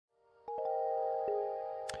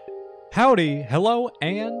Howdy, hello,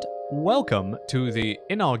 and welcome to the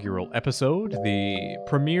inaugural episode, the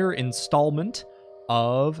premiere installment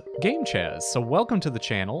of Game Chaz. So welcome to the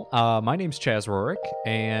channel. My name's Chaz Rorik,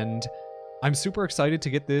 and I'm super excited to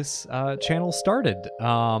get this channel started.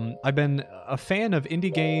 I've been a fan of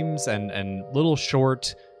indie games and little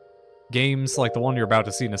short games like the one you're about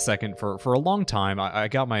to see in a second for a long time. I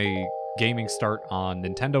got my gaming start on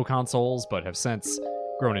Nintendo consoles, but have since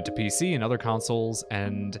grown into PC and other consoles,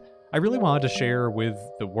 and I really wanted to share with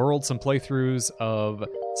the world some playthroughs of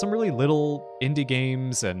some really little indie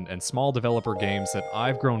games and small developer games that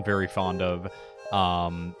I've grown very fond of,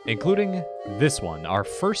 including this one, our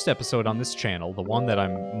first episode on this channel, the one that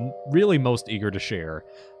I'm really most eager to share,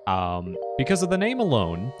 because of the name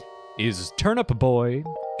alone, is Turnip Boy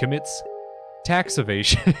Commits Tax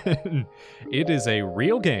Evasion. It is a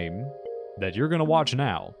real game that you're going to watch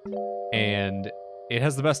now, and it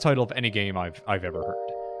has the best title of any game I've ever heard.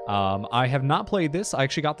 I have not played this. I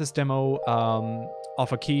actually got this demo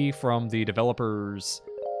off a key from the developer's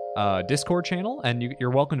Discord channel, and you're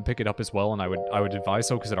welcome to pick it up as well, and I would advise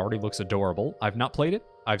so because it already looks adorable. I've not played it.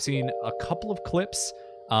 I've seen a couple of clips,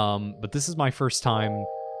 but this is my first time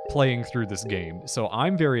playing through this game, so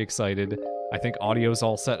I'm very excited. I think audio's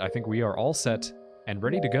all set. I think we are all set and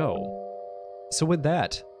ready to go. So with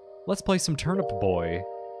that, let's play some Turnip Boy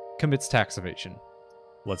Commits Tax Evasion.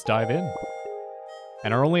 Let's dive in.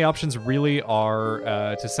 And our only options really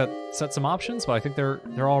are to set some options, but I think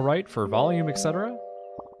they're all right for volume, etc.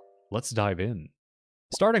 Let's dive in.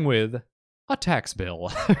 Starting with a tax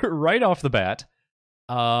bill right off the bat.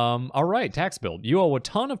 All right, tax bill. You owe a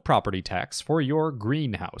ton of property tax for your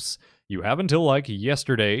greenhouse. You have until like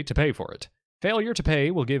yesterday to pay for it. Failure to pay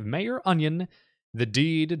will give Mayor Onion the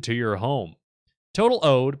deed to your home. Total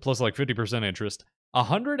owed plus like 50% interest,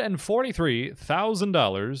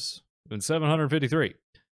 $143,000. And 753.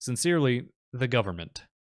 Sincerely, the government.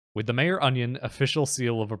 With the Mayor Onion official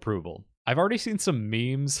seal of approval. I've already seen some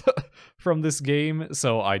memes from this game,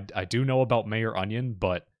 so I do know about Mayor Onion,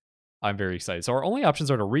 but I'm very excited. So our only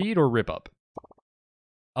options are to read or rip up.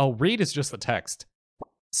 Oh, read is just the text.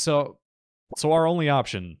 So our only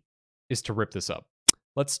option is to rip this up.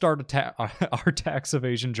 Let's start our tax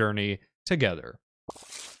evasion journey together.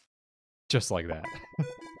 Just like that.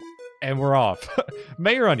 And we're off.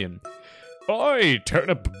 Mayor Onion. Oi,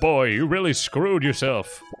 Turnip Boy, you really screwed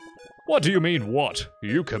yourself. What do you mean, what?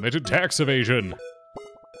 You committed tax evasion.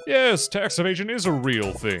 Yes, tax evasion is a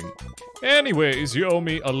real thing. Anyways, you owe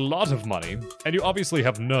me a lot of money, and you obviously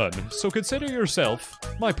have none, so consider yourself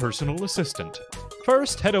my personal assistant.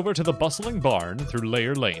 First, head over to the bustling barn through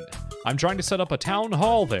Layer Lane. I'm trying to set up a town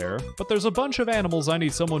hall there, but there's a bunch of animals I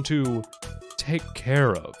need someone to take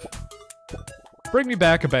care of. Bring me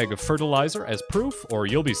back a bag of fertilizer as proof, or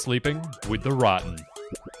you'll be sleeping with the rotten.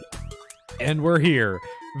 And we're here.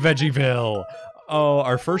 Veggieville. Oh,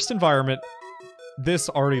 our first environment. This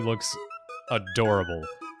already looks adorable.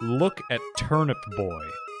 Look at Turnip Boy.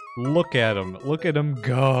 Look at him. Look at him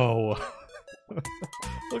go.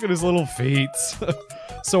 Look at his little feet.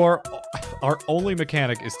 So our only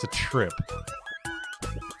mechanic is to trip.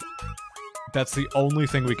 That's the only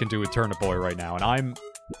thing we can do with Turnip Boy right now, and I'm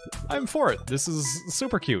for it. This is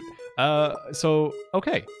super cute. So,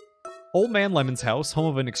 okay. Old Man Lemon's house, home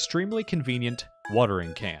of an extremely convenient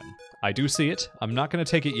watering can. I do see it. I'm not going to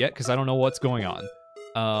take it yet because I don't know what's going on.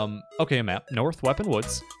 Okay, a map. North, Weapon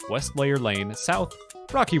Woods. West, Layer Lane. South,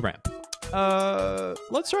 Rocky Ramp.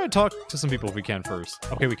 Let's try to talk to some people if we can first.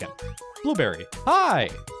 Okay, we can. Blueberry. Hi!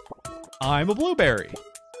 I'm a blueberry.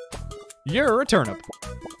 You're a turnip.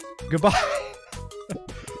 Goodbye.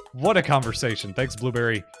 What a conversation. Thanks,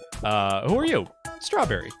 Blueberry. Who are you?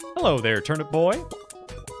 Strawberry. Hello there, Turnip Boy.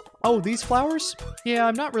 Oh, these flowers? Yeah,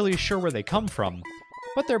 I'm not really sure where they come from,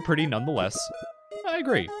 but they're pretty nonetheless. I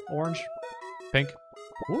agree. Orange. Pink.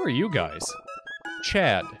 Who are you guys?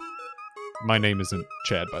 Chad. My name isn't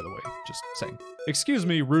Chad, by the way. Just saying. Excuse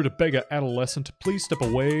me, rutabaga adolescent. Please step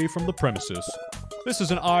away from the premises. This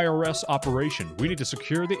is an IRS operation. We need to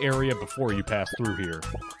secure the area before you pass through here.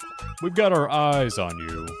 We've got our eyes on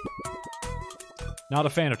you. Not a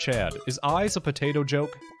fan of Chad. Is eyes a potato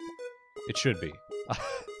joke? It should be.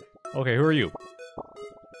 Okay, who are you?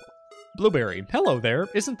 Blueberry. Hello there.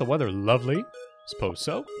 Isn't the weather lovely? Suppose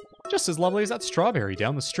so. Just as lovely as that strawberry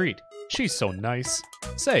down the street. She's so nice.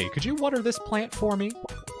 Say, could you water this plant for me?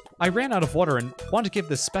 I ran out of water and want to give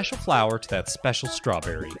this special flower to that special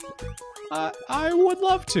strawberry. I would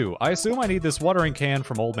love to. I assume I need this watering can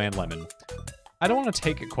from Old Man Lemon. I don't want to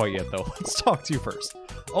take it quite yet, though. Let's talk to you first.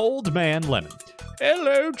 Old Man Lemon.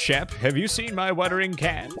 Hello, chap. Have you seen my watering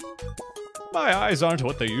can? My eyes aren't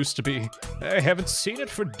what they used to be. I haven't seen it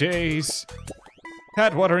for days.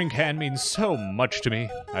 That watering can means so much to me.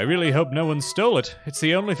 I really hope no one stole it. It's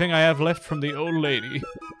the only thing I have left from the old lady.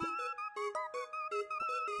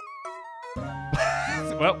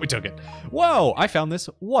 Well, we took it. Whoa, I found this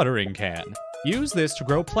watering can. Use this to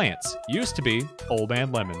grow plants. Used to be Old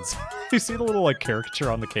Man Lemons. You see the little, like,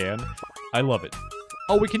 caricature on the can? I love it.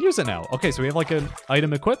 Oh, we can use it now. Okay, so we have, like, an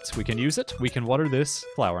item equipped. We can use it. We can water this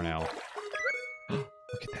flower now.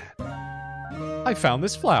 Look at that. I found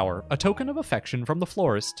this flower. A token of affection from the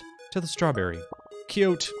florist to the strawberry.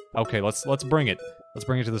 Cute. Okay, let's bring it. Let's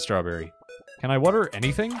bring it to the strawberry. Can I water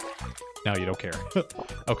anything? No, you don't care.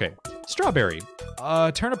 Okay. Strawberry.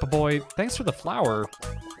 Turnip boy, thanks for the flower.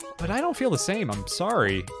 But I don't feel the same, I'm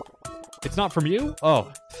sorry. It's not from you?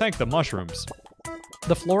 Oh, thank the mushrooms.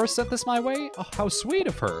 The florist sent this my way? Oh, how sweet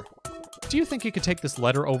of her. Do you think you could take this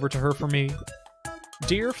letter over to her for me?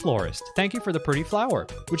 Dear florist, thank you for the pretty flower.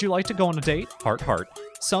 Would you like to go on a date? Heart, heart.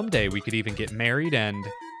 Someday we could even get married and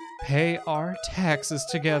pay our taxes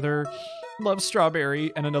together. Love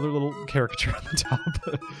Strawberry, and another little caricature on the top.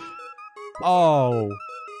 Oh.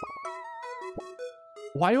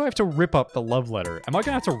 Why do I have to rip up the love letter? Am I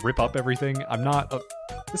gonna have to rip up everything? I'm not...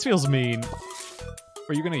 This feels mean.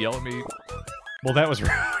 Are you gonna yell at me? Well, that was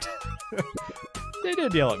rude. They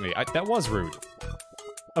did yell at me. That was rude.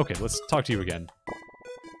 Okay, let's talk to you again.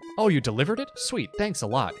 Oh, you delivered it? Sweet, thanks a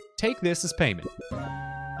lot. Take this as payment.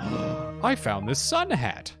 I found this sun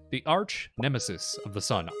hat. The arch nemesis of the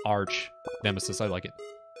sun. Arch nemesis, I like it.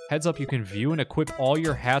 Heads up, you can view and equip all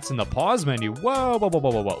your hats in the pause menu. Whoa, whoa, whoa,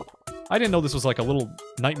 whoa, whoa, whoa. I didn't know this was like a little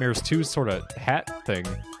Nightmares 2 sort of hat thing.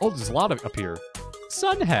 Oh, there's a lot of up here.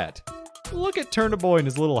 Sun hat. Look at Turnip Boy and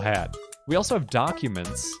his little hat. We also have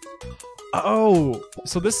documents. Oh,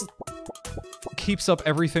 so this keeps up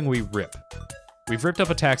everything we rip. We've ripped up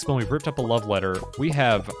a tax bill, we've ripped up a love letter. We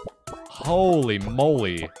have, holy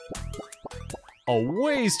moly, a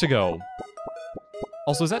ways to go.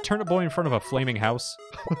 Also, is that Turnip Boy in front of a flaming house?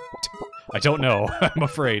 I don't know, I'm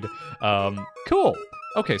afraid. Cool.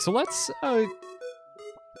 Okay, so let's,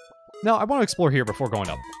 no, I want to explore here before going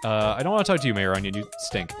up. I don't want to talk to you, Mayor Onion, you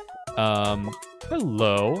stink.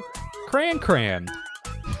 Hello? Cran.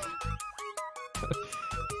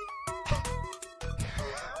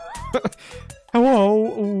 Hello,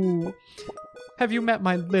 ooh. Have you met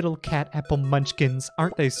my little cat apple munchkins?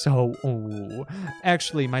 Aren't they so, ooh.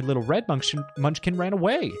 Actually, my little red munchkin ran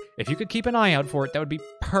away. If you could keep an eye out for it, that would be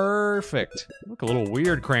perfect. Look a little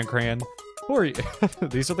weird, Cran. Who are you?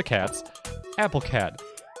 These are the cats. Apple cat.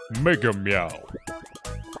 Mega meow.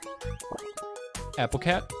 Apple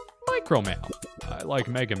cat. Micro meow. I like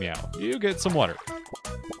mega meow. You get some water.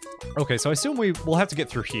 Okay, so I assume we'll have to get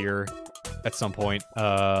through here at some point.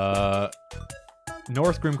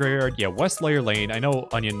 North Grim Graveyard. Yeah, West Layer Lane. I know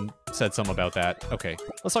Onion said something about that. Okay,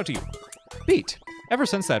 let's talk to you. Pete, ever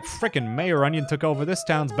since that frickin' Mayor Onion took over, this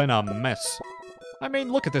town's been a mess. I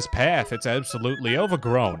mean, look at this path. It's absolutely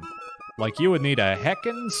overgrown. Like you would need a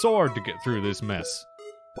heckin' sword to get through this mess.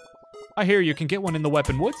 I hear you can get one in the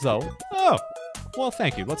Weapon Woods, though. Oh, well,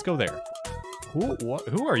 thank you. Let's go there.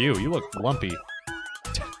 Who are you? You look lumpy.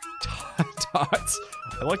 Dots.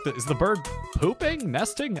 I like the... Is the bird pooping?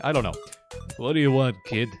 Nesting? I don't know. What do you want,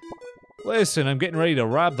 kid? Listen, I'm getting ready to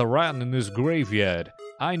rob the rotten in this graveyard.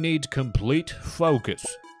 I need complete focus.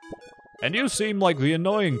 And you seem like the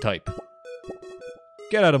annoying type.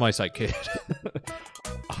 Get out of my sight, kid.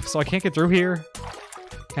 So I can't get through here?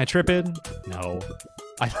 Can I trip in? No.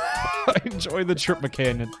 I enjoy the trip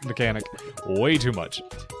mechanic way too much.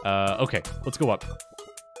 Okay, let's go up.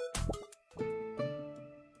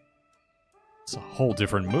 It's a whole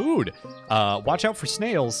different mood. Watch out for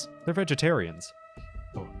snails. They're vegetarians.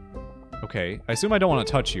 Oh. Okay, I assume I don't want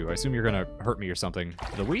to touch you. I assume you're gonna hurt me or something.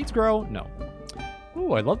 Do the weeds grow? No.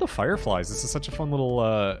 Ooh, I love the fireflies. This is such a fun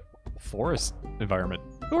little forest environment.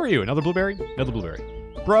 Who are you? Another blueberry? Another blueberry.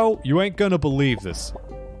 Bro, you ain't gonna believe this.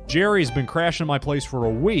 Jerry's been crashing my place for a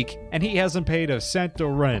week, and he hasn't paid a cent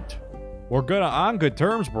of rent. We're on good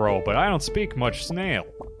terms, bro, but I don't speak much snail.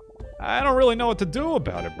 I don't really know what to do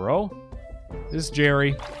about it, bro. This is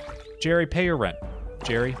Jerry. Jerry, pay your rent.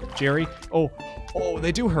 Jerry. Oh,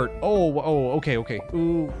 they do hurt. Oh, okay.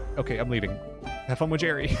 Ooh, okay, I'm leaving. Have fun with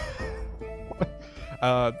Jerry.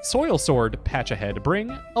 Soil sword, patch ahead.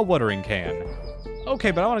 Bring a watering can.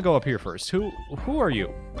 Okay, but I want to go up here first. Who are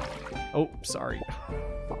you? Oh, sorry.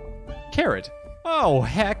 Carrot. Oh,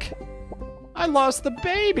 heck. I lost the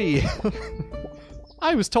baby.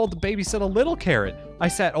 I was told to babysit a little carrot. I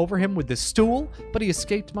sat over him with this stool, but he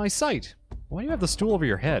escaped my sight. Why do you have the stool over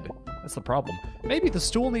your head? That's the problem. Maybe the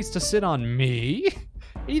stool needs to sit on me?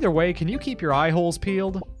 Either way, can you keep your eye holes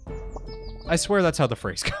peeled? I swear that's how the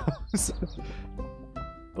phrase goes.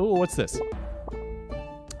 Oh, what's this?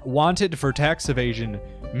 Wanted for tax evasion.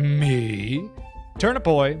 Me? Turnip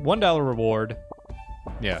boy, $1 reward.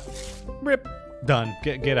 Yeah. Rip. Done.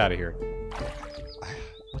 Get out of here.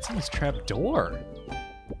 What's in this trap door?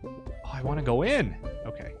 Oh, I want to go in.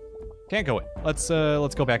 Okay. Can't go in. Let's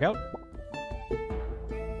go back out.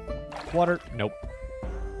 Water. Nope.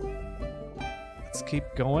 Let's keep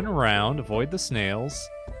going around. Avoid the snails.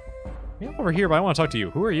 Yeah, I'm over here, but I want to talk to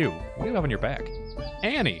you. Who are you? What do you have on your back?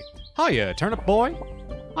 Annie. Hiya, Turnip boy.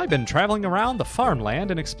 I've been traveling around the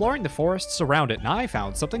farmland and exploring the forests around it, and I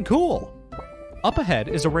found something cool. Up ahead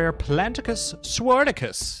is a rare Planticus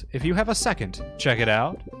swordicus. If you have a second, check it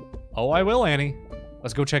out. Oh, I will, Annie.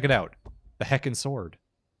 Let's go check it out. The heckin' sword.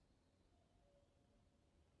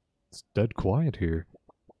 It's dead quiet here.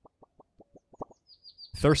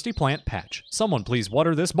 Thirsty plant patch. Someone please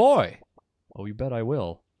water this boy. Oh, you bet I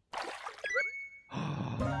will.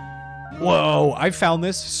 Whoa, I found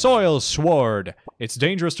this soil sword. It's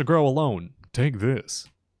dangerous to grow alone. Take this.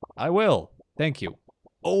 I will. Thank you.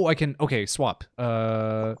 Oh, I can... Okay, swap.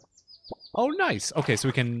 Oh, nice. Okay, so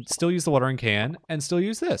we can still use the watering can and still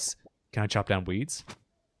use this. Can I chop down weeds?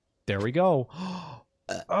 There we go.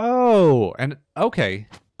 Oh, and... Okay.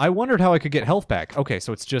 I wondered how I could get health back. Okay,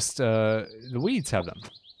 so it's just, the weeds have them.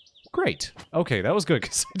 Great. Okay, that was good,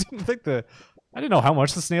 because I didn't know how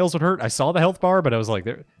much the snails would hurt. I saw the health bar, but I was like,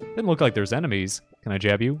 there didn't look like there's enemies. Can I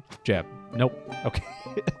jab you? Jab. Nope. Okay.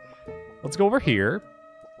 Let's go over here.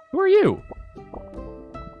 Who are you?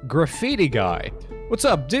 Graffiti guy. What's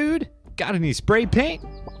up, dude? Got any spray paint?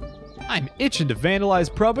 I'm itching to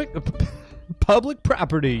vandalize public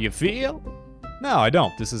property, you feel? No, I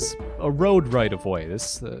don't. This is a road right-of-way.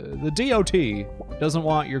 The DOT doesn't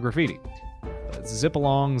want your graffiti. Zip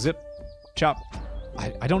along, zip, chop.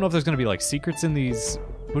 I don't know if there's going to be, like, secrets in these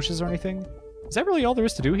bushes or anything. Is that really all there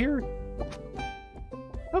is to do here?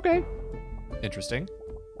 Okay. Interesting.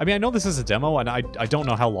 I mean, I know this is a demo, and I don't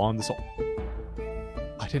know how long this will...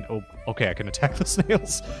 I didn't... Oh, okay, I can attack the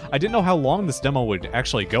snails. I didn't know how long this demo would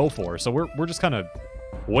actually go for, so we're just kind of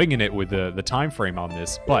winging it with the time frame on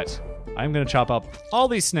this, but I'm going to chop up all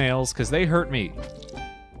these snails, because they hurt me.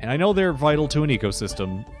 And I know they're vital to an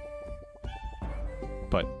ecosystem,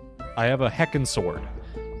 but I have a heckin' sword.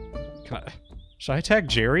 Should I attack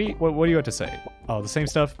Jerry? What do you have to say? Oh, the same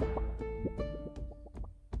stuff?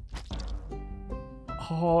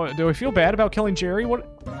 Oh, do I feel bad about killing Jerry? What?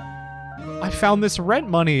 I found this rent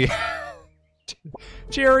money.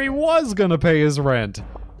 Jerry was gonna pay his rent.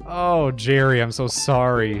 Oh, Jerry, I'm so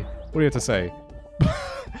sorry. What do you have to say?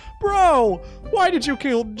 Bro, why did you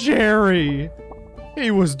kill Jerry?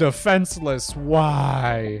 He was defenseless.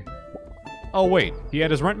 Why? Oh, wait. He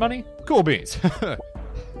had his rent money? Cool beans.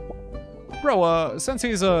 Bro, since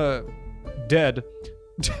he's, dead,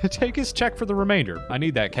 take his check for the remainder. I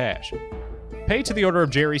need that cash. Pay to the order of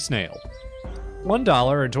Jerry Snail.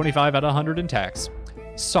 $1 and 25 out of 100 in tax.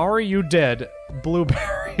 Sorry you dead.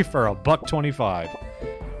 Blueberry for $1.25.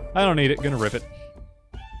 I don't need it. Gonna rip it.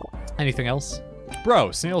 Anything else?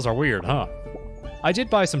 Bro, snails are weird, huh? I did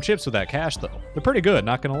buy some chips with that cash, though. They're pretty good,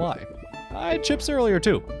 not gonna lie. I had chips earlier,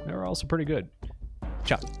 too. They were also pretty good.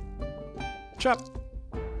 Chop. Chop.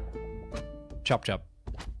 Chop, chop.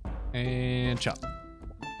 And chop.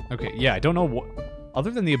 Okay, yeah, I don't know what...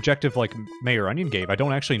 Other than the objective, like, Mayor Onion gave, I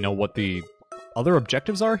don't actually know what the other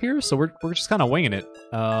objectives are here, so we're just kind of winging it.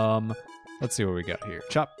 Let's see what we got here.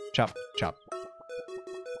 Chop, chop, chop.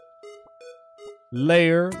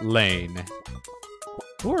 Layer Lane.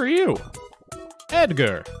 Who are you?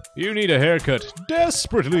 Edgar. You need a haircut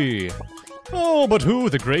desperately. Oh, but who,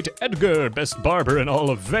 the great Edgar, best barber in all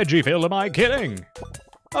of Veggieville, am I kidding?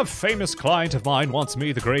 A famous client of mine wants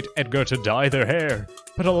me, the great Edgar, to dye their hair.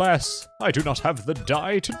 But alas, I do not have the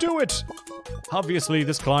dye to do it. Obviously,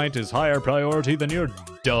 this client is higher priority than your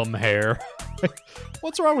dumb hair.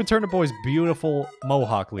 What's wrong with Turnip Boy's beautiful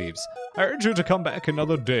mohawk leaves? I urge you to come back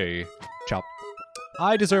another day. Chop.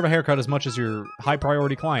 I deserve a haircut as much as your high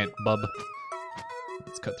priority client, bub.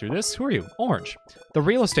 Let's cut through this. Who are you? Orange. The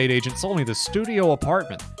real estate agent sold me the studio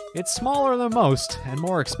apartment. It's smaller than most and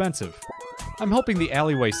more expensive. I'm hoping the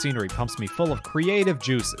alleyway scenery pumps me full of creative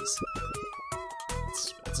juices.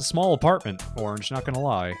 It's a small apartment, Orange, not gonna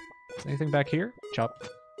lie. Is anything back here? Chop.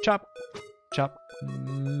 Chop. Chop.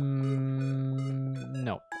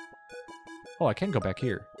 No. Oh, I can go back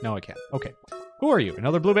here. No, I can't. Okay. Who are you?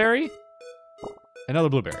 Another blueberry? Another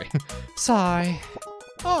blueberry. Sigh.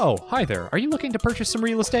 Oh, hi there. Are you looking to purchase some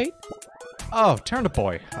real estate? Oh, Turnip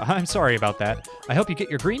Boy. I'm sorry about that. I hope you get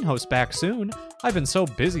your greenhouse back soon. I've been so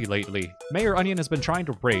busy lately. Mayor Onion has been trying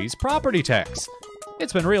to raise property tax.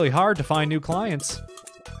 It's been really hard to find new clients.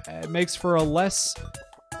 It makes for a less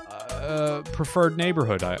preferred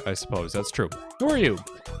neighborhood, I suppose. That's true. Who are you?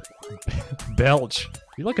 Belch.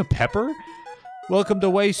 You like a pepper? Welcome to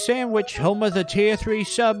Way Sandwich, home of the Tier 3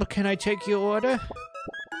 sub. Can I take your order?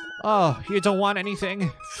 Oh, you don't want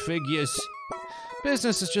anything? Figures.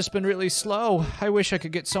 Business has just been really slow. I wish I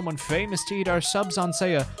could get someone famous to eat our subs on,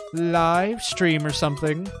 say, a live stream or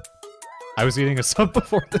something. I was eating a sub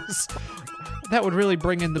before this. That would really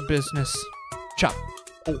bring in the business. Chop.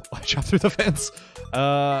 Oh, I chopped through the fence.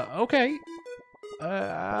 Okay.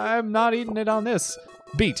 I'm not eating it on this.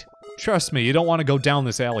 Beat. Trust me, you don't want to go down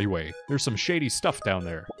this alleyway. There's some shady stuff down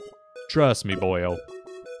there. Trust me, boyo.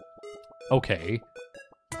 Okay.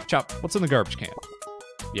 Chop, what's in the garbage can?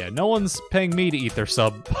 Yeah, no one's paying me to eat their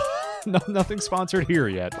sub. No, nothing sponsored here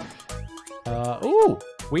yet. Ooh,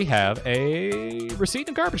 we have a receipt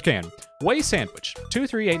in a garbage can. Way Sandwich,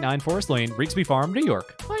 2389 Forest Lane, Rigsby Farm, New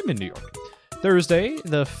York. I'm in New York. Thursday,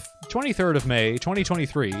 the 23rd of May,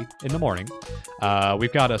 2023, in the morning.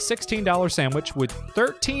 We've got a $16 sandwich with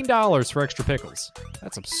 $13 for extra pickles.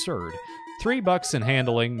 That's absurd. $3 in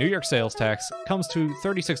handling, New York sales tax, comes to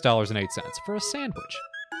 $36.08 for a sandwich.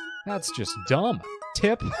 That's just dumb.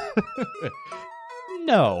 Tip?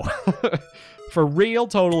 No. For real,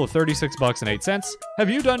 total of $36.08. Have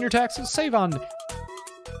you done your taxes? Save on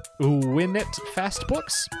Winit Fast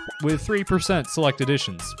Books with 3% select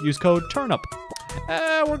editions. Use code TURNIP.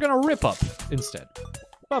 We're gonna rip up instead.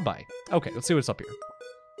 Bye-bye. Okay, let's see what's up here.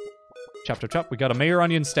 Chop, chop, chop. We got a Mayor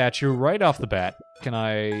Onion statue right off the bat. Can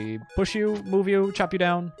I push you, move you, chop you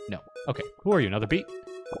down? No. Okay, who are you? Another beat?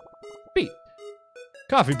 Beat.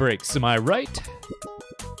 Coffee breaks, am I right?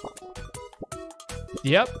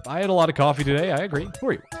 Yep, I had a lot of coffee today, I agree. Who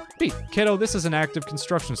are you? Beat. Kiddo, this is an active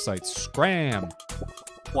construction site. Scram.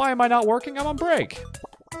 Why am I not working? I'm on break.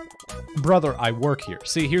 Brother, I work here.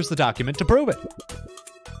 See, here's the document to prove it.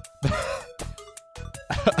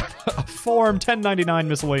 Form 1099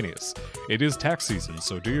 miscellaneous. It is tax season,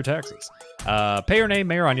 so do your taxes. Payer name,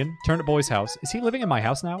 Mayor Onion, Turnip Boy's house. Is he living in my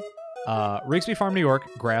house now? Rigsby Farm, New York,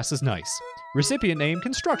 grass is nice. Recipient name,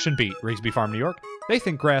 Construction Beat, Rigsby Farm, New York. They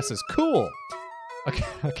think grass is cool.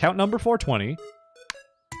 Account number 420.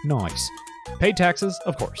 Nice. Paid taxes,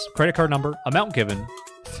 of course. Credit card number, amount given,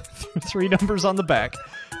 3 numbers on the back,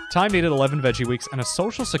 time needed 11 veggie weeks, and a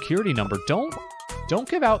social security number. Don't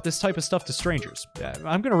give out this type of stuff to strangers.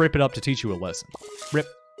 I'm gonna rip it up to teach you a lesson. Rip.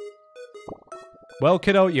 Well,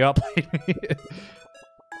 kiddo, you outplayed me.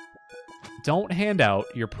 Don't hand out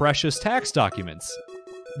your precious tax documents.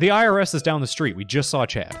 The IRS is down the street. We just saw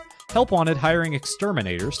Chad. Help wanted hiring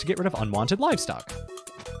exterminators to get rid of unwanted livestock.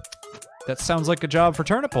 That sounds like a job for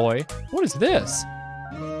Turnip Boy. What is this?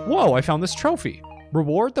 Whoa, I found this trophy.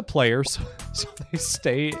 Reward the players so they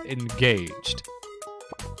stay engaged.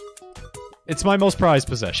 It's my most prized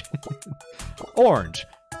possession. Orange.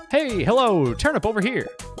 Hey, hello, Turnip over here.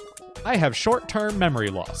 I have short-term memory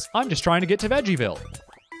loss. I'm just trying to get to Veggieville.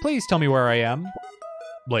 Please tell me where I am.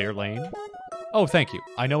 Layer Lane. Oh, thank you.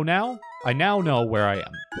 I now know where I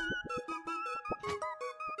am.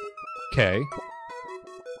 Okay.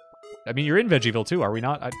 I mean, you're in Veggieville too, are we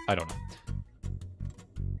not? I don't know.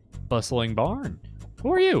 Bustling Barn.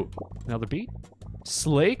 Who are you? Another beat?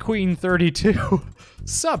 Slay Queen 32.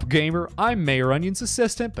 Sup, gamer? I'm Mayor Onion's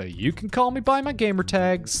assistant, but you can call me by my gamer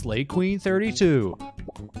tag, Slay Queen 32.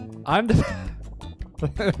 I'm the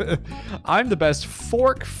best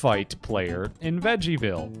fork fight player in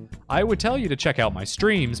Veggieville. I would tell you to check out my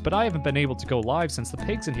streams, but I haven't been able to go live since the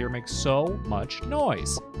pigs in here make so much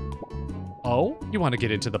noise. Oh, you want to get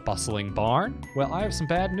into the bustling barn? Well, I have some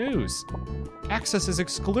bad news. Access is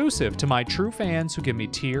exclusive to my true fans who give me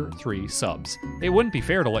Tier 3 subs. It wouldn't be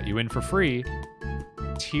fair to let you in for free.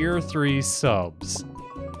 Tier 3 subs.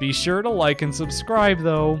 Be sure to like and subscribe,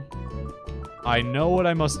 though. I know what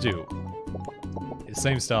I must do.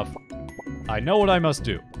 Same stuff. I know what I must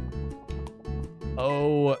do.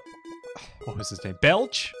 Oh, what was his name?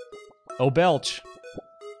 Belch? Oh, Belch.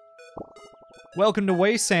 Welcome to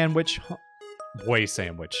Way Sandwich. Way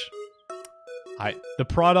Sandwich. The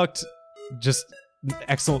product, just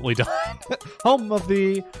excellently done. Home of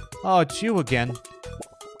the... Oh, it's you again.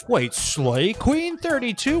 Wait, Slay Queen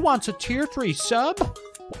 32 wants a Tier 3 sub?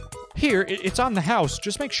 Here, it's on the house.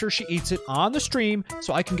 Just make sure she eats it on the stream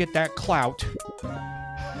so I can get that clout.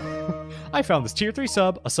 I found this Tier 3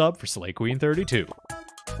 sub, a sub for Slay Queen 32.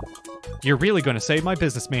 You're really going to save my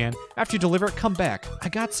business, man. After you deliver it, come back. I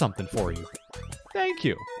got something for you. Thank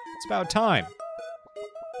you. It's about time.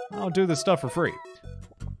 I'll do this stuff for free.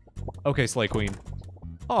 Okay, Slay Queen.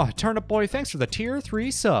 Oh, Turnip Boy, thanks for the tier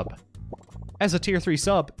 3 sub. As a tier 3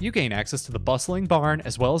 sub, you gain access to the bustling barn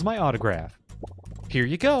as well as my autograph. Here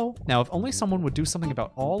you go. Now, if only someone would do something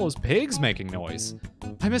about all those pigs making noise.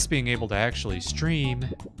 I miss being able to actually stream.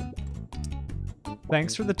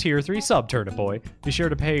 Thanks for the tier 3 sub, Turnip Boy. Be sure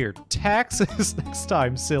to pay your taxes next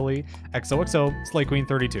time, silly. XOXO, Slay Queen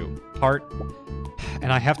 32. Heart.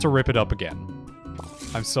 And I have to rip it up again.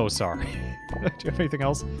 I'm so sorry. Do you have anything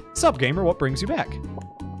else? Sup, gamer, what brings you back?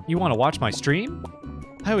 You want to watch my stream?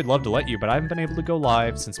 I would love to let you, but I haven't been able to go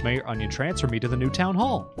live since Mayor Onion transferred me to the new town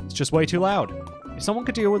hall. It's just way too loud. If someone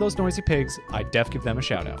could deal with those noisy pigs, I'd def give them a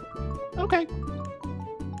shout out. Okay.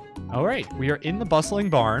 All right, we are in the bustling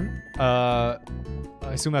barn. I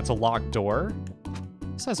assume that's a locked door.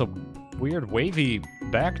 This has a weird wavy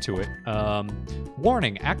back to it.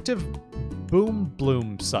 Warning, active boom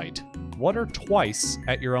bloom site. Water twice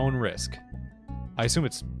at your own risk. I assume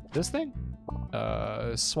it's this thing?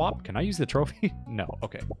 Swap. Can I use the trophy? No.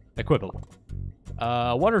 Okay. Equivalent.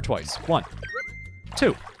 Water twice. 1,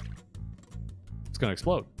 2. It's gonna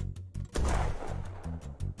explode.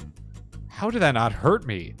 How did that not hurt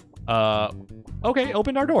me? Okay,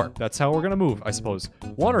 opened our door. That's how we're gonna move, I suppose.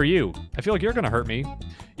 What are you? I feel like you're gonna hurt me.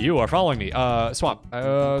 You are following me. Swap.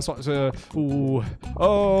 Swap. Ooh.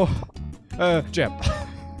 Oh. Jeb.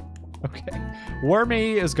 Okay.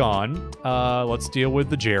 Wormy is gone. Let's deal with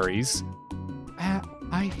the Jerrys.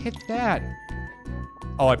 I hit that.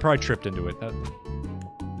 Oh, I probably tripped into it.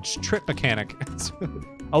 Trip mechanic.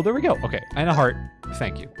 Oh, there we go. Okay, and a heart.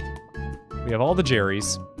 Thank you. We have all the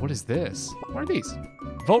Jerrys. What is this? What are these?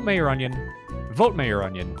 Vote Mayor Onion. Vote Mayor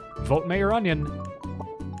Onion. Vote Mayor Onion.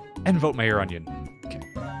 And vote Mayor Onion. Okay.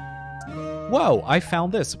 Whoa, I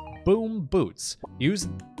found this. Boom boots. Use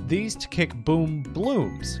these to kick boom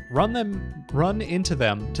blooms. Run into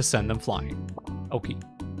them to send them flying. Okay.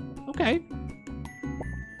 Okay.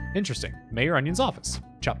 Interesting. Mayor Onion's office.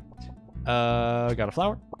 Chop. Got a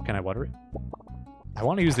flower. Can I water it? I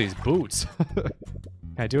want to use these boots. Can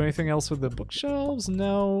I do anything else with the bookshelves?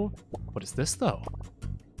 No. What is this, though?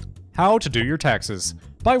 How to Do Your Taxes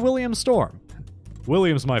by William Storm.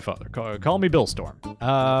 William's my father. Call me Bill Storm.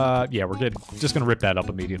 Yeah, we're good. Just gonna rip that up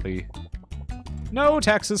immediately. No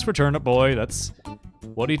taxes for Turnip Boy. That's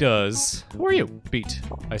what he does. Who are you? Beat.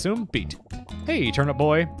 I assume? Beat. Hey, Turnip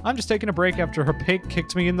Boy. I'm just taking a break after her pig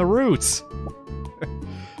kicked me in the roots.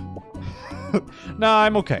 Nah,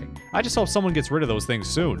 I'm okay. I just hope someone gets rid of those things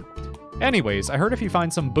soon. Anyways, I heard if you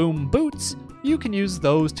find some boom boots, you can use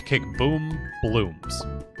those to kick boom blooms.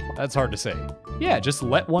 That's hard to say. Yeah, just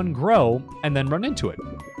let one grow and then run into it.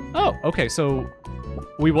 Oh, okay, so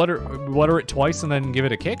we water it twice and then give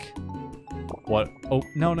it a kick? What? Oh,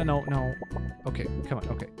 no. Okay, come on,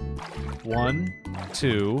 okay. 1,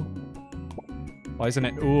 2. Why isn't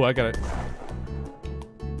it? Ooh, I got it.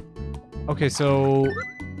 Okay, so...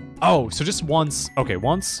 Oh, so just once. Okay,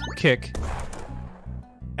 once, kick.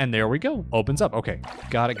 And there we go. Opens up. Okay,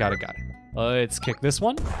 got it. Let's kick this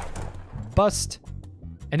one. Bust.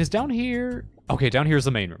 And is down here... Okay, down here's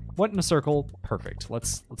the main room. Went in a circle. Perfect.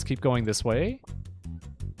 Let's keep going this way.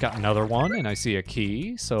 Got another one, and I see a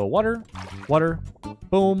key. So water,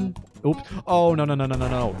 boom. Oops. Oh,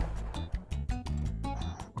 no.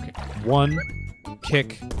 Okay, 1,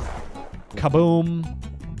 kick, kaboom,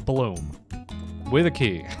 bloom. With a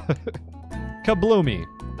key. Kabloomy.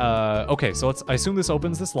 Okay, so I assume this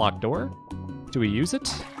opens this locked door. Do we use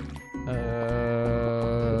it?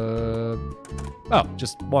 Oh,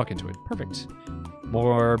 just walk into it. Perfect.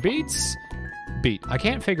 More beats. Beat. I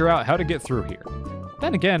can't figure out how to get through here.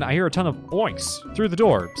 Then again, I hear a ton of oinks through the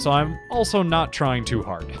door, so I'm also not trying too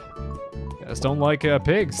hard. Just don't like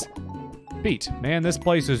pigs. Beat. Man, this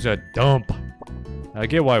place is a dump. I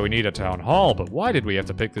get why we need a town hall, but why did we have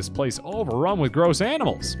to pick this place overrun with gross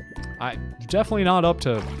animals? I'm definitely not up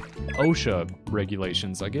to OSHA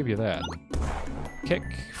regulations, I give you that. Kick,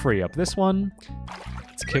 free up this one.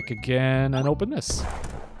 Let's kick again and open this.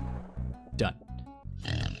 Done.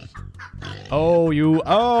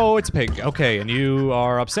 Oh, it's a pig. Okay, and you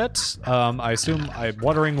are upset. I assume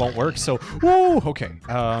watering won't work, so, woo, okay.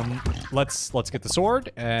 Let's get the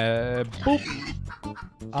sword. Boop.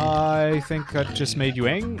 I think that just made you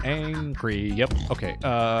angry. Yep, okay.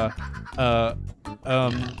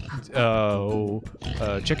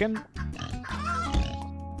 Chicken?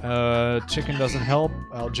 Chicken doesn't help.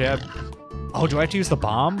 I'll jab. Oh, do I have to use the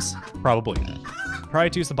bombs? Probably. Probably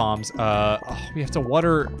have to use the bombs. We have to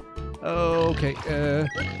water... Okay,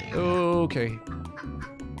 okay.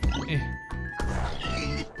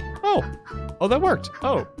 Oh, that worked.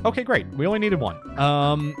 Oh, okay, great. We only needed one.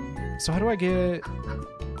 So how do I get...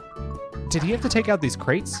 did he have to take out these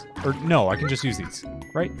crates? Or no, I can just use these,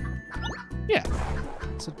 right? Yeah.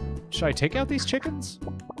 So should I take out these chickens?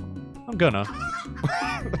 I'm gonna.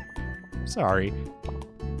 Sorry.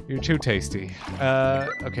 You're too tasty.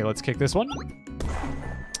 Okay, let's kick this one.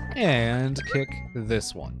 And kick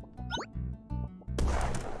this one.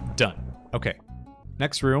 Done. Okay.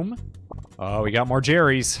 Next room. Oh, we got more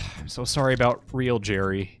Jerrys. I'm so sorry about real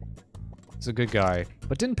Jerry. He's a good guy,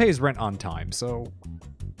 but didn't pay his rent on time, so...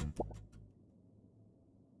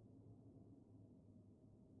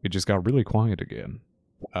 It just got really quiet again.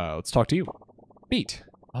 Let's talk to you. Beat.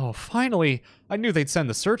 Oh, finally! I knew they'd send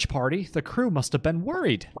the search party. The crew must have been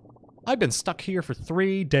worried. I've been stuck here for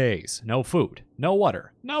 3 days. No food, no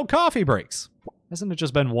water, no coffee breaks. Hasn't it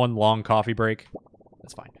just been one long coffee break?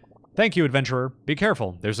 That's fine. Thank you, adventurer. Be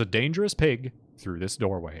careful. There's a dangerous pig through this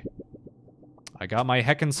doorway. I got my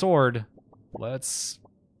heckin' sword. Let's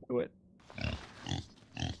do it.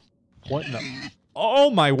 What in the... Oh,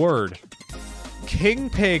 my word. King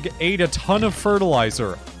Pig ate a ton of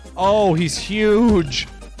fertilizer. Oh, he's huge.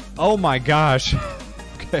 Oh, my gosh.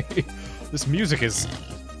 Okay. This music is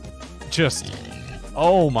just...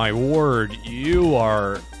 Oh, my word. You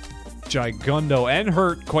are... Gigundo, and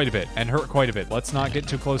hurt quite a bit, Let's not get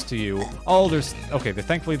too close to you. Oh, there's... Okay,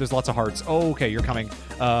 thankfully there's lots of hearts. Oh, okay, you're coming.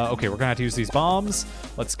 Okay, we're gonna have to use these bombs.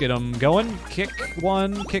 Let's get them going. Kick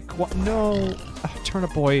one. No. Oh,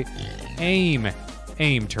 Turnip Boy. Aim,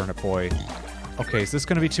 Turnip Boy. Okay, is this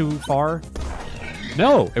gonna be too far?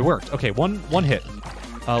 No, it worked. Okay, one hit.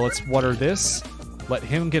 Let's water this. Let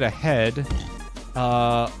him get ahead.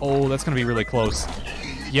 Oh, that's gonna be really close.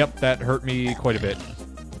 Yep, that hurt me quite a bit.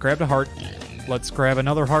 Grabbed a heart. Let's grab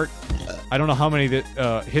another heart. I don't know how many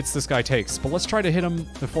that hits this guy takes, but let's try to hit him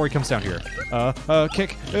before he comes down here.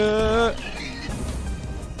 Kick.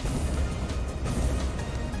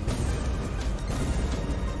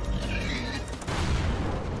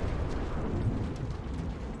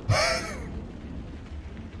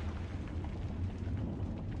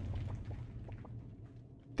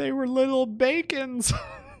 They were little bacons.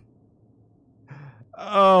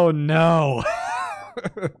 Oh no.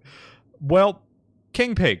 Well,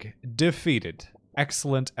 King Pig defeated.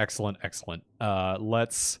 Excellent.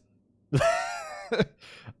 Let's...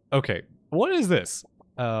 Okay, what is this?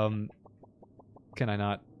 Can I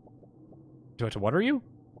not... Do I have to water you?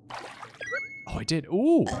 Oh, I did.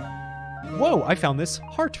 Ooh. Whoa, I found this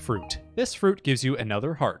heart fruit. This fruit gives you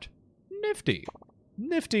another heart. Nifty.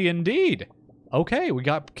 Nifty indeed. Okay, we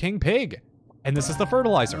got King Pig. And this is the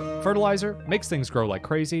fertilizer. Fertilizer makes things grow like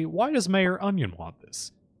crazy. Why does Mayor Onion want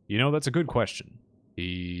this? You know, that's a good question.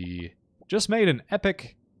 He just made an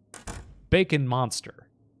epic bacon monster.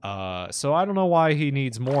 So I don't know why he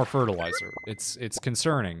needs more fertilizer. It's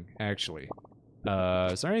concerning, actually.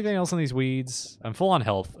 Is there anything else in these weeds? I'm full on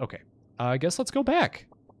health. Okay. I guess let's go back.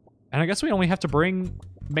 And I guess we only have to bring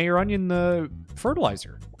Mayor Onion the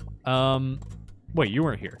fertilizer. Wait, you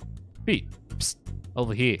weren't here. Pete, psst,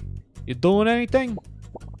 over here. You doing anything?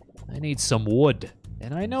 I need some wood,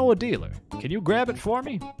 and I know a dealer. Can you grab it for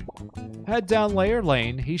me? Head down Layer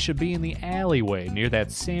Lane. He should be in the alleyway near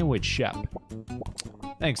that sandwich shop.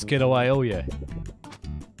 Thanks, kiddo. I owe you.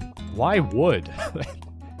 Why wood?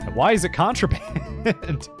 Why is it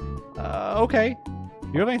contraband? Okay.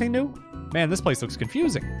 You have anything new? Man, this place looks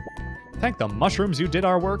confusing. Thank the mushrooms you did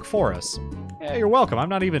our work for us. Yeah, you're welcome. I'm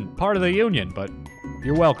not even part of the union, but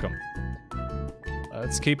you're welcome.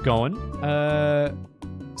 Let's keep going.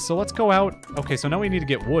 So let's go out. Okay, so now we need to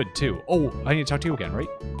get wood, too. Oh, I need to talk to you again, right?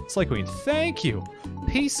 Slay Queen, thank you.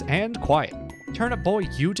 Peace and quiet. Turnip Boy,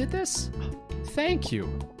 you did this? Thank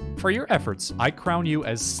you. For your efforts, I crown you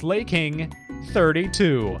as Slay King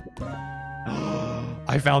 32.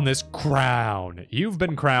 I found this crown. You've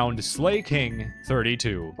been crowned Slay King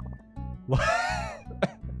 32.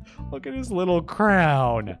 Look at his little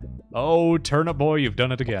crown. Oh, Turnip Boy, you've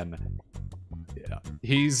done it again. Yeah,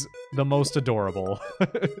 he's the most adorable.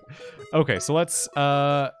 Okay, so let's, do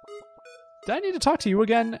I need to talk to you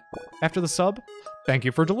again after the sub? Thank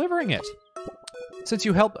you for delivering it. Since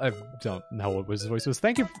you helped, I don't know what his voice was.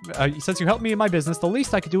 Thank you, since you helped me in my business, the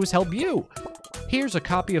least I could do is help you. Here's a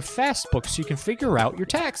copy of Fastbook so you can figure out your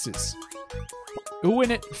taxes. Ooh,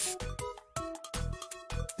 and it...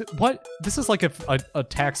 What? This is like a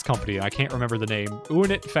tax company. I can't remember the name.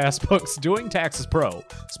 Unit Fastbooks Doing Taxes Pro.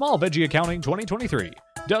 Small Veggie Accounting 2023.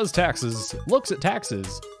 Does taxes. Looks at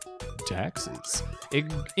taxes. Taxes.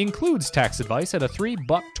 It includes tax advice at a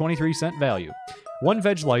 $3.23 value. One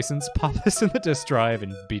veg license. Pop this in the disk drive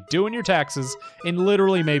and be doing your taxes in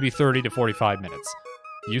literally maybe 30 to 45 minutes.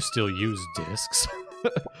 You still use discs?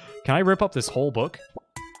 Can I rip up this whole book?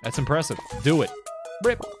 That's impressive. Do it.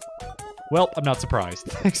 Rip. Well, I'm not surprised.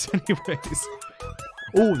 Thanks anyways.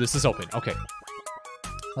 Oh, this is open. Okay.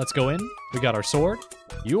 Let's go in. We got our sword.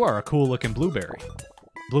 You are a cool looking blueberry.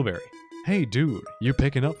 Blueberry. Hey dude, you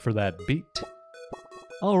picking up for that beat?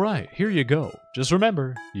 Alright, here you go. Just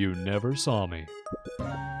remember, you never saw me.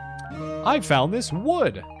 I found this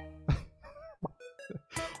wood!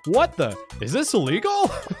 What the? Is this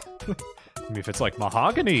illegal? I mean, if it's like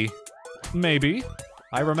mahogany, maybe.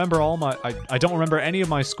 I remember all my... I don't remember any of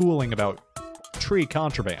my schooling about tree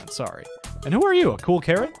contraband, sorry. And who are you, a cool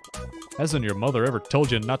carrot? Hasn't your mother ever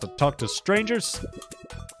told you not to talk to strangers?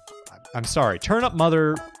 I'm sorry, Turnip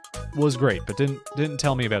Mother was great, but didn't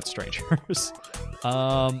tell me about strangers. Is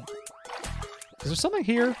there something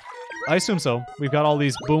here? I assume so. We've got all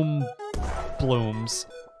these boom blooms.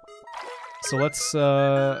 So let's,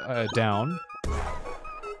 down.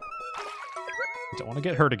 Don't want to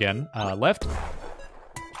get hurt again. Left.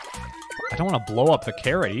 I don't want to blow up the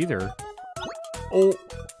carrot either. Oh.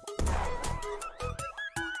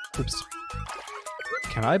 Oops.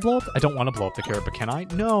 Can I blow up? I don't want to blow up the carrot, but can I?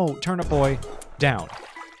 No, Turnip Boy. Down.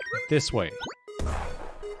 This way.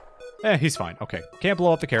 He's fine. Okay. Can't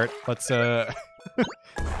blow up the carrot. Let's,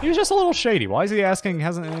 He was just a little shady. Why is he asking?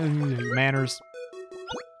 Hasn't manners.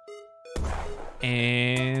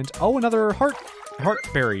 And oh, another heart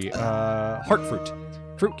berry. Heart fruit.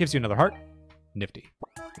 Fruit gives you another heart. Nifty.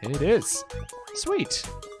 It is. Sweet.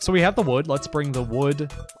 So we have the wood. Let's bring the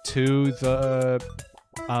wood to the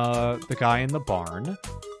guy in the barn.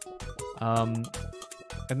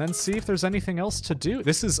 And then see if there's anything else to do.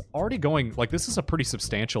 This is already going, like, this is a pretty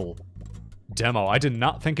substantial demo. I did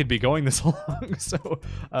not think it'd be going this long, so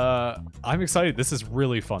I'm excited. This is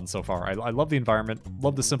really fun so far. I love the environment,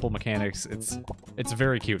 love the simple mechanics. It's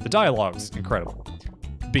very cute. The dialogue's incredible.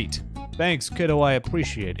 Beat. Thanks, kiddo, I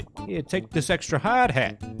appreciate it. Here, take this extra hard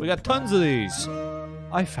hat. We got tons of these.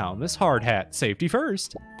 I found this hard hat. Safety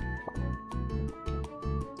first.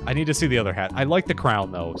 I need to see the other hat. I like the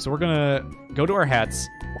crown, though, so we're gonna go to our hats.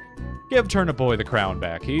 Give Turnip Boy the crown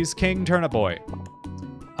back. He's King Turnip Boy.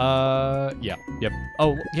 Yeah, yep.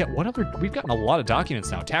 Oh, yeah, what other... We've gotten a lot of documents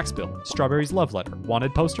now. Tax bill, Strawberry's love letter,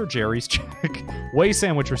 wanted poster, Jerry's check, Way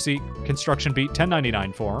sandwich receipt, construction beat,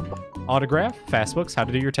 1099 form, autograph, fast books, how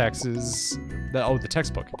to do your taxes, the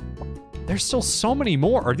textbook. There's still so many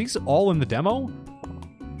more. Are these all in the demo?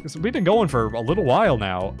 Because we've been going for a little while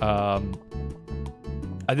now.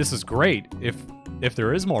 This is great if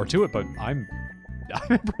there is more to it, but I'm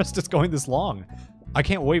impressed it's going this long. I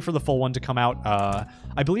can't wait for the full one to come out.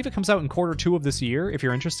 I believe it comes out in Q2 of this year, if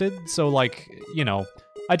you're interested. So, like, you know,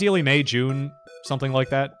 ideally May, June, something like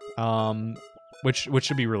that, which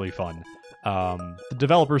should be really fun. The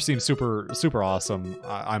developer seems super awesome.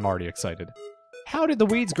 I'm already excited. How did the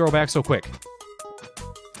weeds grow back so quick?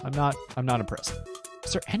 I'm not impressed.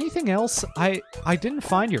 Is there anything else? I didn't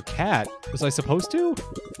find your cat. Was I supposed to?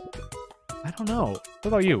 I don't know. What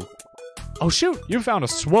about you? Oh shoot, you found a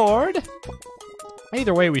sword?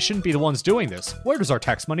 Either way, we shouldn't be the ones doing this. Where does our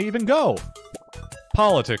tax money even go?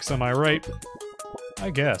 Politics, am I right? I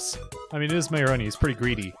guess. I mean, it is Mayoroni, he's pretty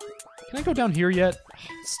greedy. Can I go down here yet?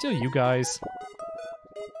 Still you guys.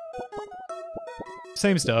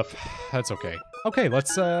 Same stuff. That's okay. Okay,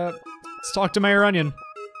 let's talk to Mayor Onion.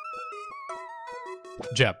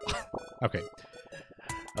 Jeb. Okay.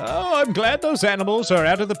 Oh, I'm glad those animals are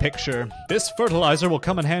out of the picture. This fertilizer will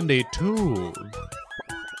come in handy, too.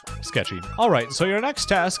 Sketchy. Alright, so your next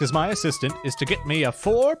task as my assistant is to get me a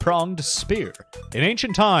 4-pronged spear. In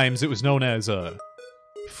ancient times, it was known as a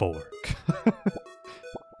fork.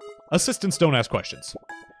 Assistants don't ask questions.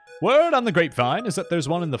 Word on the grapevine is that there's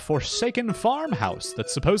one in the Forsaken Farmhouse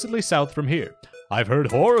that's supposedly south from here. I've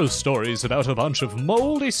heard horror stories about a bunch of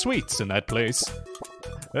moldy sweets in that place.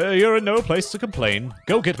 You're in no place to complain.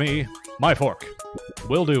 Go get me my fork.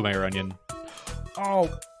 Will do, Mayor Onion. Oh.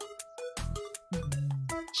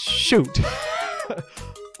 Shoot.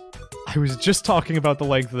 I was just talking about the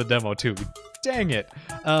length of the demo, too. Dang it.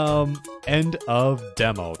 End of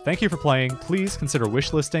demo. Thank you for playing. Please consider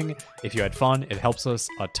wishlisting. If you had fun, it helps us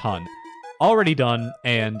a ton. Already done,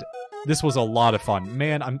 and this was a lot of fun.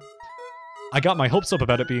 Man, I got my hopes up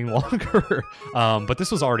about it being longer. But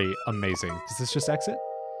this was already amazing. Does this just exit?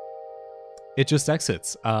 It just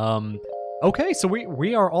exits. Okay, so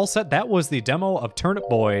we are all set. That was the demo of Turnip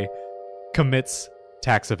Boy Commits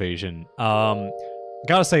Tax Evasion.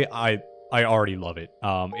 Gotta say, I already love it.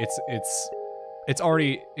 It's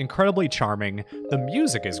already incredibly charming. The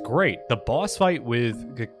music is great. The boss fight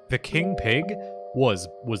with the King Pig was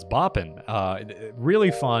bopping.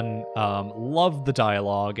 Really fun. Love the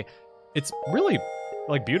dialogue. It's really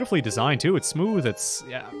like beautifully designed too. It's smooth. It's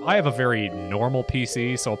yeah. I have a very normal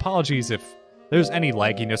PC, so apologies if there's any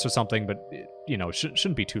lagginess or something, but you know,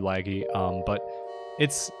 shouldn't be too laggy. But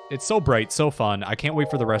it's so bright, so fun. I can't wait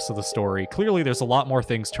for the rest of the story. Clearly, there's a lot more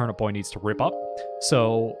things Turnip Boy needs to rip up,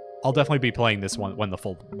 so I'll definitely be playing this one when the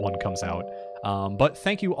full one comes out. But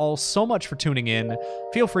thank you all so much for tuning in.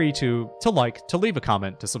 Feel free to like, to leave a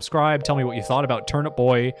comment, to subscribe, tell me what you thought about Turnip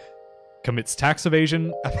Boy commits tax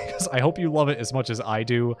evasion, because I hope you love it as much as I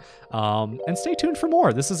do. And stay tuned for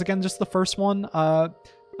more. This is, again, just the first one. I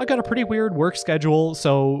got a pretty weird work schedule,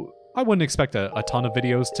 so I wouldn't expect a ton of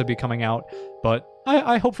videos to be coming out, but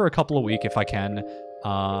I hope for a couple a week if I can.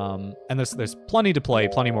 And there's plenty to play,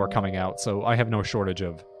 plenty more coming out, so I have no shortage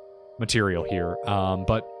of material here.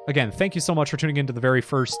 But again, thank you so much for tuning into the very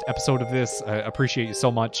first episode of this. I appreciate you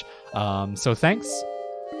so much. So thanks.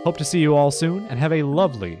 Hope to see you all soon, and have a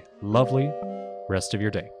lovely, lovely rest of your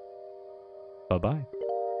day. Bye-bye.